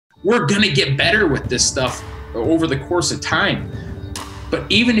we're going to get better with this stuff over the course of time. But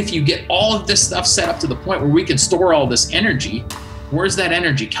even if you get all of this stuff set up to the point where we can store all this energy, where's that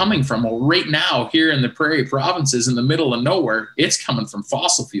energy coming from? Well, right now here in the prairie provinces in the middle of nowhere, it's coming from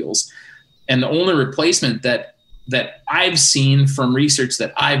fossil fuels. And the only replacement that I've seen from research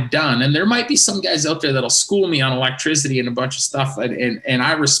that I've done, and there might be some guys out there that'll school me on electricity and a bunch of stuff, and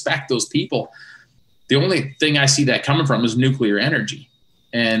I respect those people. The only thing I see that coming from is nuclear energy.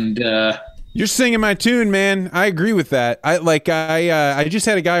 And you're singing my tune, man. I agree with that. I just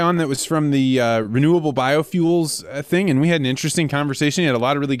had a guy on that was from the renewable biofuels thing, and we had an interesting conversation. He had a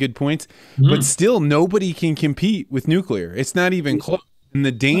lot of really good points, but still nobody can compete with nuclear. It's not even close. And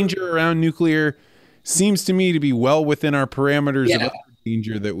the danger around nuclear seems to me to be well within our parameters of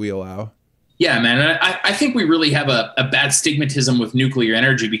danger that we allow. Yeah, man. I think we really have a bad stigmatism with nuclear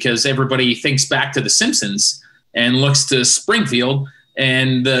energy because everybody thinks back to The Simpsons and looks to Springfield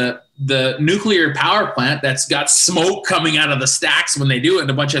and the nuclear power plant that's got smoke coming out of the stacks when they do it and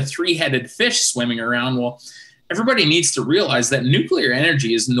a bunch of three-headed fish swimming around. Well, everybody needs to realize that nuclear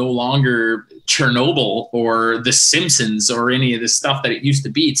energy is no longer Chernobyl or The Simpsons or any of the stuff that it used to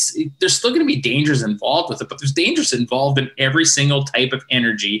be. There's still going to be dangers involved with it, but there's dangers involved in every single type of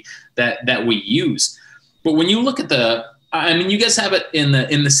energy that we use. But when you look at you guys have it in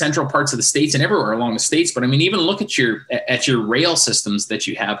the central parts of the states and everywhere along the states, but I mean, even look at your rail systems that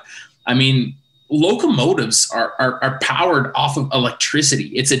you have. I mean, locomotives are powered off of electricity.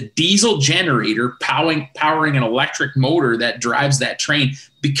 It's a diesel generator powering an electric motor that drives that train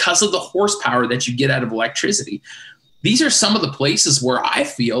because of the horsepower that you get out of electricity. These are some of the places where I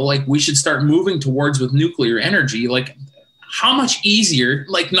feel like we should start moving towards with nuclear energy. Like, how much easier,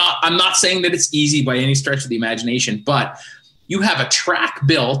 I'm not saying that it's easy by any stretch of the imagination, but you have a track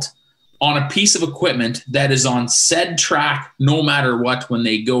built on a piece of equipment that is on said track no matter what when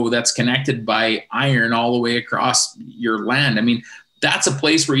they go, that's connected by iron all the way across your land. I mean, that's a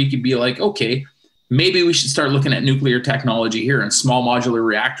place where you could be like, okay, maybe we should start looking at nuclear technology here and small modular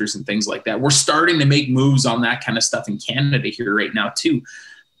reactors and things like that. We're starting to make moves on that kind of stuff in Canada here right now too.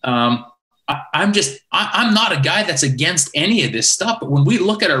 I'm not a guy that's against any of this stuff, but when we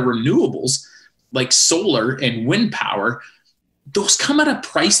look at our renewables like solar and wind power, those come at a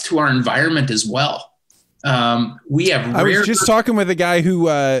price to our environment as well. I was just talking with a guy who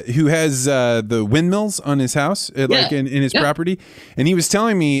has the windmills on his house, in his property, and he was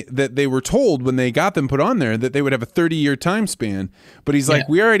telling me that they were told when they got them put on there that they would have a 30-year time span. But he's like,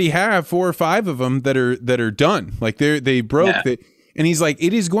 we already have 4 or 5 of them that are done. Like they broke it, and he's like,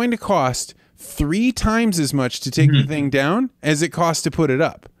 it is going to cost 3 times as much to take the thing down as it costs to put it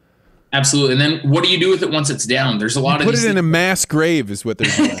up. Absolutely. And then what do you do with it once it's down? There's a lot of put it in a mass grave is what they're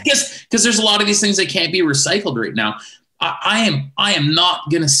doing. Because there's a lot of these things that can't be recycled right now. I am not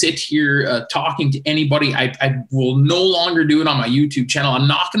going to sit here talking to anybody. I will no longer do it on my YouTube channel. I'm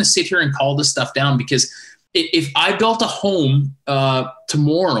not going to sit here and call this stuff down, because if I built a home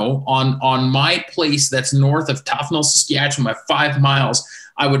tomorrow on my place that's north of Tufnell, Saskatchewan by 5 miles,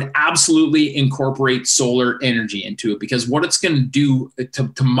 I would absolutely incorporate solar energy into it, because what it's going to do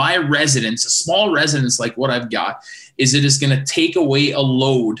to my residence, a small residence like what I've got, is it is going to take away a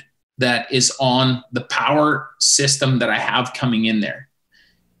load that is on the power system that I have coming in there.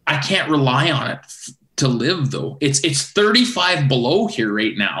 I can't rely on it to live, though. It's 35 below here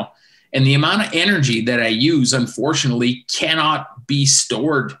right now. And the amount of energy that I use, unfortunately, cannot be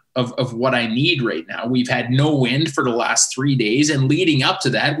stored of what I need right now. We've had no wind for the last 3 days. And leading up to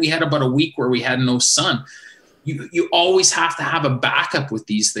that, we had about a week where we had no sun. You always have to have a backup with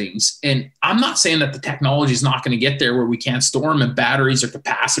these things. And I'm not saying that the technology is not going to get there where we can't store them in batteries or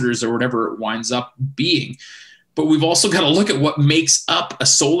capacitors or whatever it winds up being. But we've also got to look at what makes up a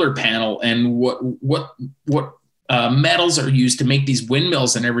solar panel and what metals are used to make these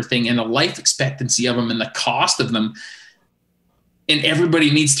windmills and everything, and the life expectancy of them and the cost of them. And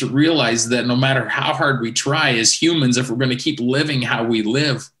everybody needs to realize that no matter how hard we try as humans, if we're going to keep living how we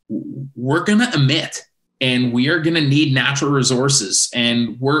live, we're going to emit, and we are going to need natural resources.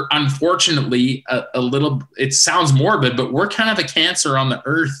 And we're unfortunately a little, it sounds morbid, but we're kind of a cancer on the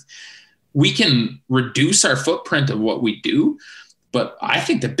earth. We can reduce our footprint of what we do, but I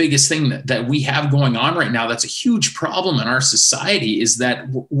think the biggest thing that we have going on right now that's a huge problem in our society is that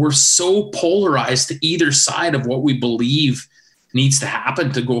we're so polarized to either side of what we believe needs to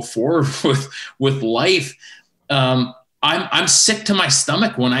happen to go forward with life. I'm sick to my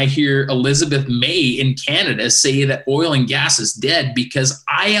stomach when I hear Elizabeth May in Canada say that oil and gas is dead, because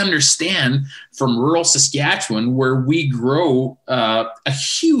I understand from rural Saskatchewan, where we grow a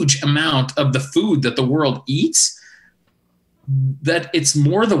huge amount of the food that the world eats, that it's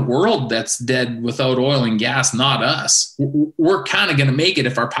more the world that's dead without oil and gas, not us. We're kind of going to make it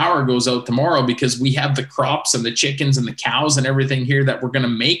if our power goes out tomorrow, because we have the crops and the chickens and the cows and everything here that we're going to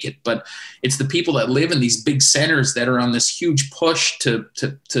make it. But it's the people that live in these big centers that are on this huge push to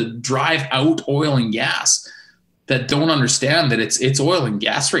drive out oil and gas, that don't understand that it's oil and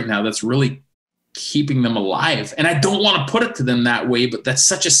gas right now that's really keeping them alive. And I don't want to put it to them that way, but that's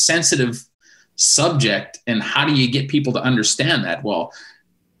such a sensitive subject. And how do you get people to understand that? Well,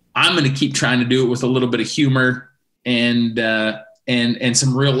 I'm going to keep trying to do it with a little bit of humor and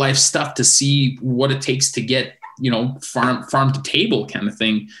some real life stuff to see what it takes to get, farm to table kind of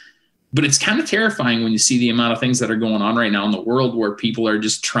thing. But it's kind of terrifying when you see the amount of things that are going on right now in the world, where people are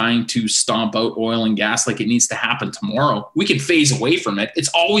just trying to stomp out oil and gas like it needs to happen tomorrow. We can phase away from it. It's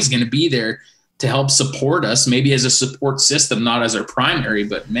always going to be there to help support us, maybe as a support system, not as our primary,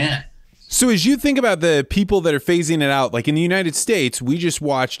 but man. So as you think about the people that are phasing it out, like in the United States, we just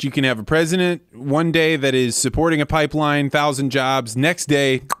watched, you can have a president one day that is supporting a pipeline, 1,000 jobs. Next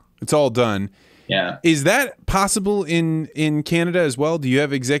day, it's all done. Yeah. Is that possible in Canada as well? Do you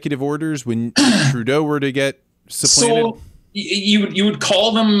have executive orders when Trudeau were to get supplanted? So you would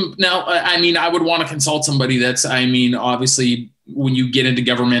call them now. I mean, I would want to consult somebody that's, obviously when you get into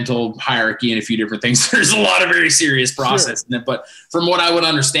governmental hierarchy and a few different things, there's a lot of very serious process in it. But from what I would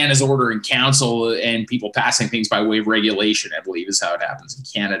understand is order in council and people passing things by way of regulation, I believe is how it happens in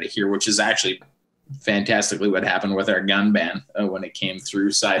Canada here, which is actually fantastically what happened with our gun ban when it came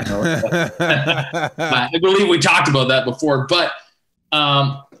through. Side note. I believe we talked about that before, but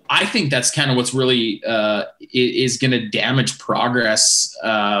I think that's kind of what's really is going to damage progress.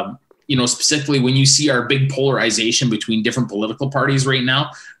 Specifically when you see our big polarization between different political parties right now,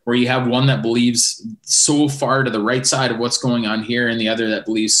 where you have one that believes so far to the right side of what's going on here and the other that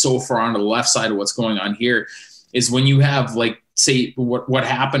believes so far on to the left side of what's going on here, is when you have, like, say what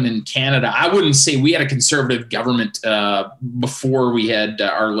happened in Canada. I wouldn't say we had a conservative government before we had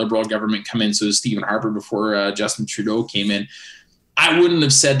our Liberal government come in. So it was Stephen Harper before Justin Trudeau came in. I wouldn't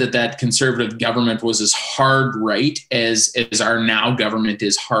have said that conservative government was as hard right as our now government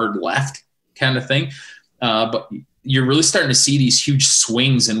is hard left kind of thing. But you're really starting to see these huge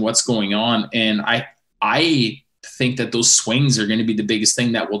swings in what's going on. And I think that those swings are going to be the biggest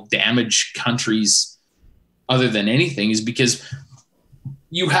thing that will damage countries other than anything, is because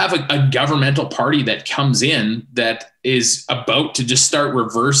you have a governmental party that comes in that is about to just start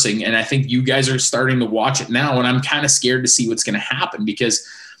reversing. And I think you guys are starting to watch it now. And I'm kind of scared to see what's going to happen, because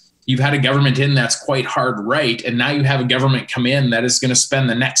you've had a government in that's quite hard right. And now you have a government come in that is going to spend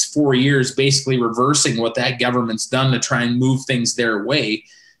the next 4 years basically reversing what that government's done to try and move things their way.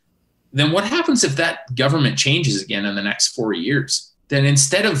 Then what happens if that government changes again in the next 4 years? Then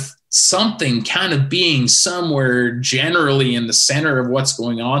instead of something kind of being somewhere generally in the center of what's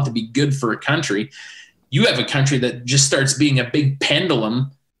going on to be good for a country, you have a country that just starts being a big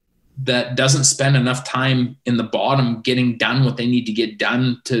pendulum that doesn't spend enough time in the bottom getting done what they need to get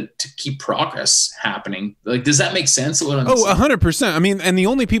done to keep progress happening. Like, does that make sense? 100%. I mean, and the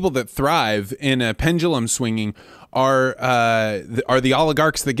only people that thrive in a pendulum swinging are the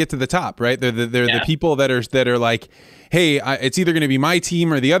oligarchs that get to the top, right? They're the people that are like, hey, it's either going to be my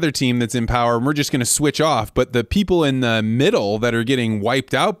team or the other team that's in power, and we're just going to switch off. But the people in the middle that are getting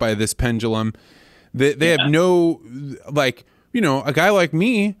wiped out by this pendulum, they have no, like, a guy like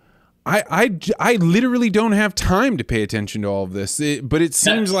me, I literally don't have time to pay attention to all of this. But it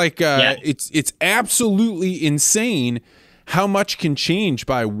seems like it's absolutely insane how much can change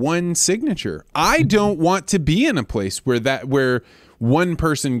by one signature. I don't want to be in a place where one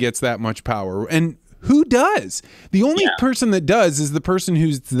person gets that much power. And who does? The only person that does is the person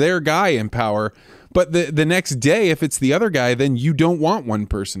who's their guy in power. But the next day, if it's the other guy, then you don't want one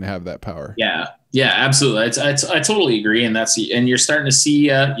person to have that power. Yeah, absolutely. I totally agree, and you're starting to see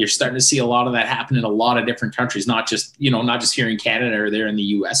a lot of that happen in a lot of different countries, not just here in Canada or there in the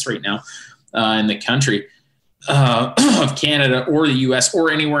U.S. right now, in the country of Canada or the U.S.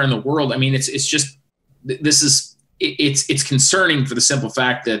 or anywhere in the world. I mean, it's concerning for the simple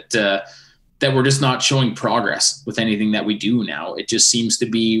fact that we're just not showing progress with anything that we do now. It just seems to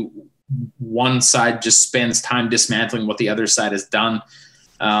be one side just spends time dismantling what the other side has done.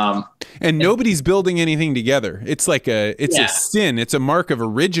 And nobody's building anything together. It's like a sin. It's a mark of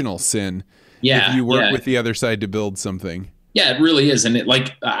original sin. Yeah. If you work with the other side to build something. Yeah, it really is. And it,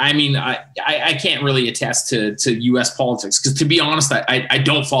 like, I mean, I can't really attest to U.S. politics because, to be honest, I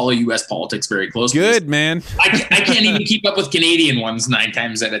don't follow U.S. politics very closely. Good, man. I can't even keep up with Canadian ones 9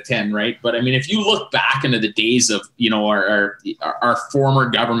 times out of 10, right? But I mean, if you look back into the days of, you know, our former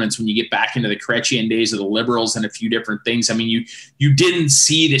governments, when you get back into the Chrétien days of the Liberals and a few different things, I mean, you didn't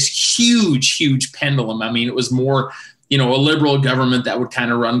see this huge pendulum. I mean, it was more, you know, a Liberal government that would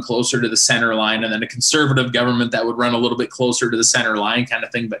kind of run closer to the center line, and then a Conservative government that would run a little bit closer to the center line kind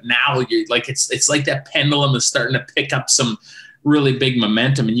of thing. But now you're like, it's like that pendulum is starting to pick up some really big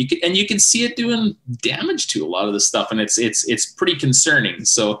momentum, and you can see it doing damage to a lot of the stuff, and it's pretty concerning.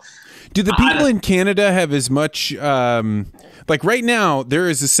 So do the people in Canada have as much, like right now, there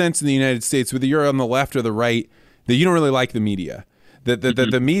is a sense in the United States, whether you're on the left or the right, that you don't really like the media, that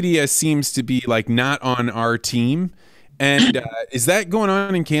the media seems to be like not on our team. And is that going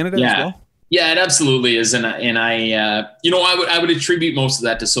on in Canada as well? Yeah, it absolutely is. And I you know, I would attribute most of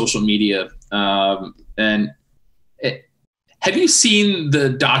that to social media. Have you seen the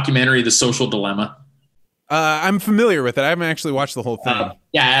documentary, The Social Dilemma? I'm familiar with it. I haven't actually watched the whole thing.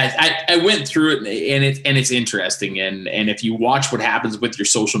 I went through it, and it's interesting. And if you watch what happens with your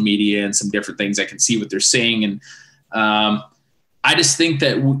social media and some different things, I can see what they're saying. And I just think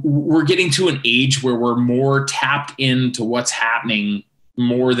that we're getting to an age where we're more tapped into what's happening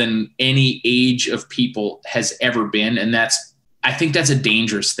more than any age of people has ever been. And I think that's a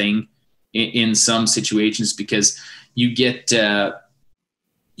dangerous thing in some situations, because you get to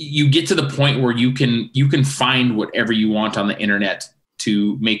the point where you can find whatever you want on the internet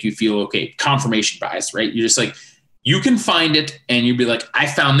to make you feel okay. Confirmation bias, right? You're just like, you can find it and you'd be like, I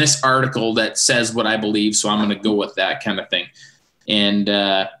found this article that says what I believe, so I'm going to go with that kind of thing. And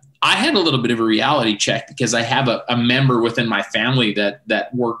I had a little bit of a reality check because I have a member within my family that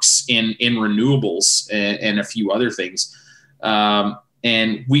works in renewables and a few other things.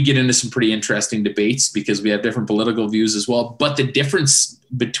 And we get into some pretty interesting debates because we have different political views as well. But the difference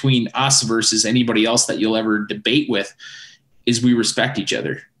between us versus anybody else that you'll ever debate with is we respect each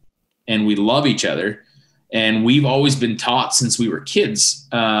other and we love each other. And we've always been taught since we were kids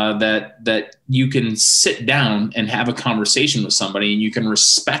that you can sit down and have a conversation with somebody, and you can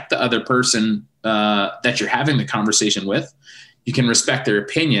respect the other person that you're having the conversation with. You can respect their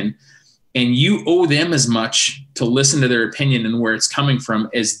opinion, and you owe them as much to listen to their opinion and where it's coming from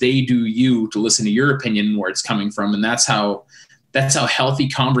as they do you to listen to your opinion and where it's coming from. And that's how healthy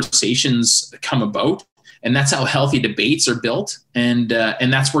conversations come about. And that's how healthy debates are built. And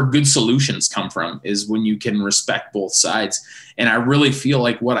that's where good solutions come from, is when you can respect both sides. And I really feel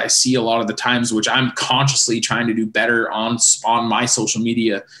like what I see a lot of the times, which I'm consciously trying to do better on my social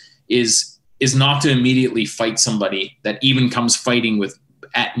media, is not to immediately fight somebody that even comes fighting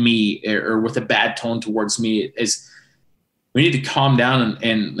at me or with a bad tone towards me. Is we need to calm down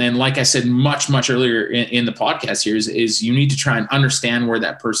and like I said much earlier in the podcast here, is you need to try and understand where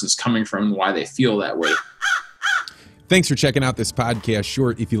that person's coming from and why they feel that way. Thanks for checking out this podcast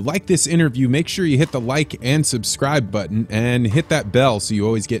short. If you like this interview, make sure you hit the like and subscribe button and hit that bell so you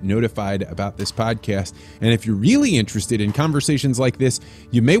always get notified about this podcast. And if you're really interested in conversations like this,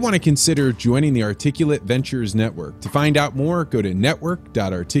 you may want to consider joining the Articulate Ventures Network. To find out more, go to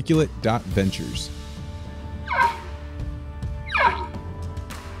network.articulate.ventures.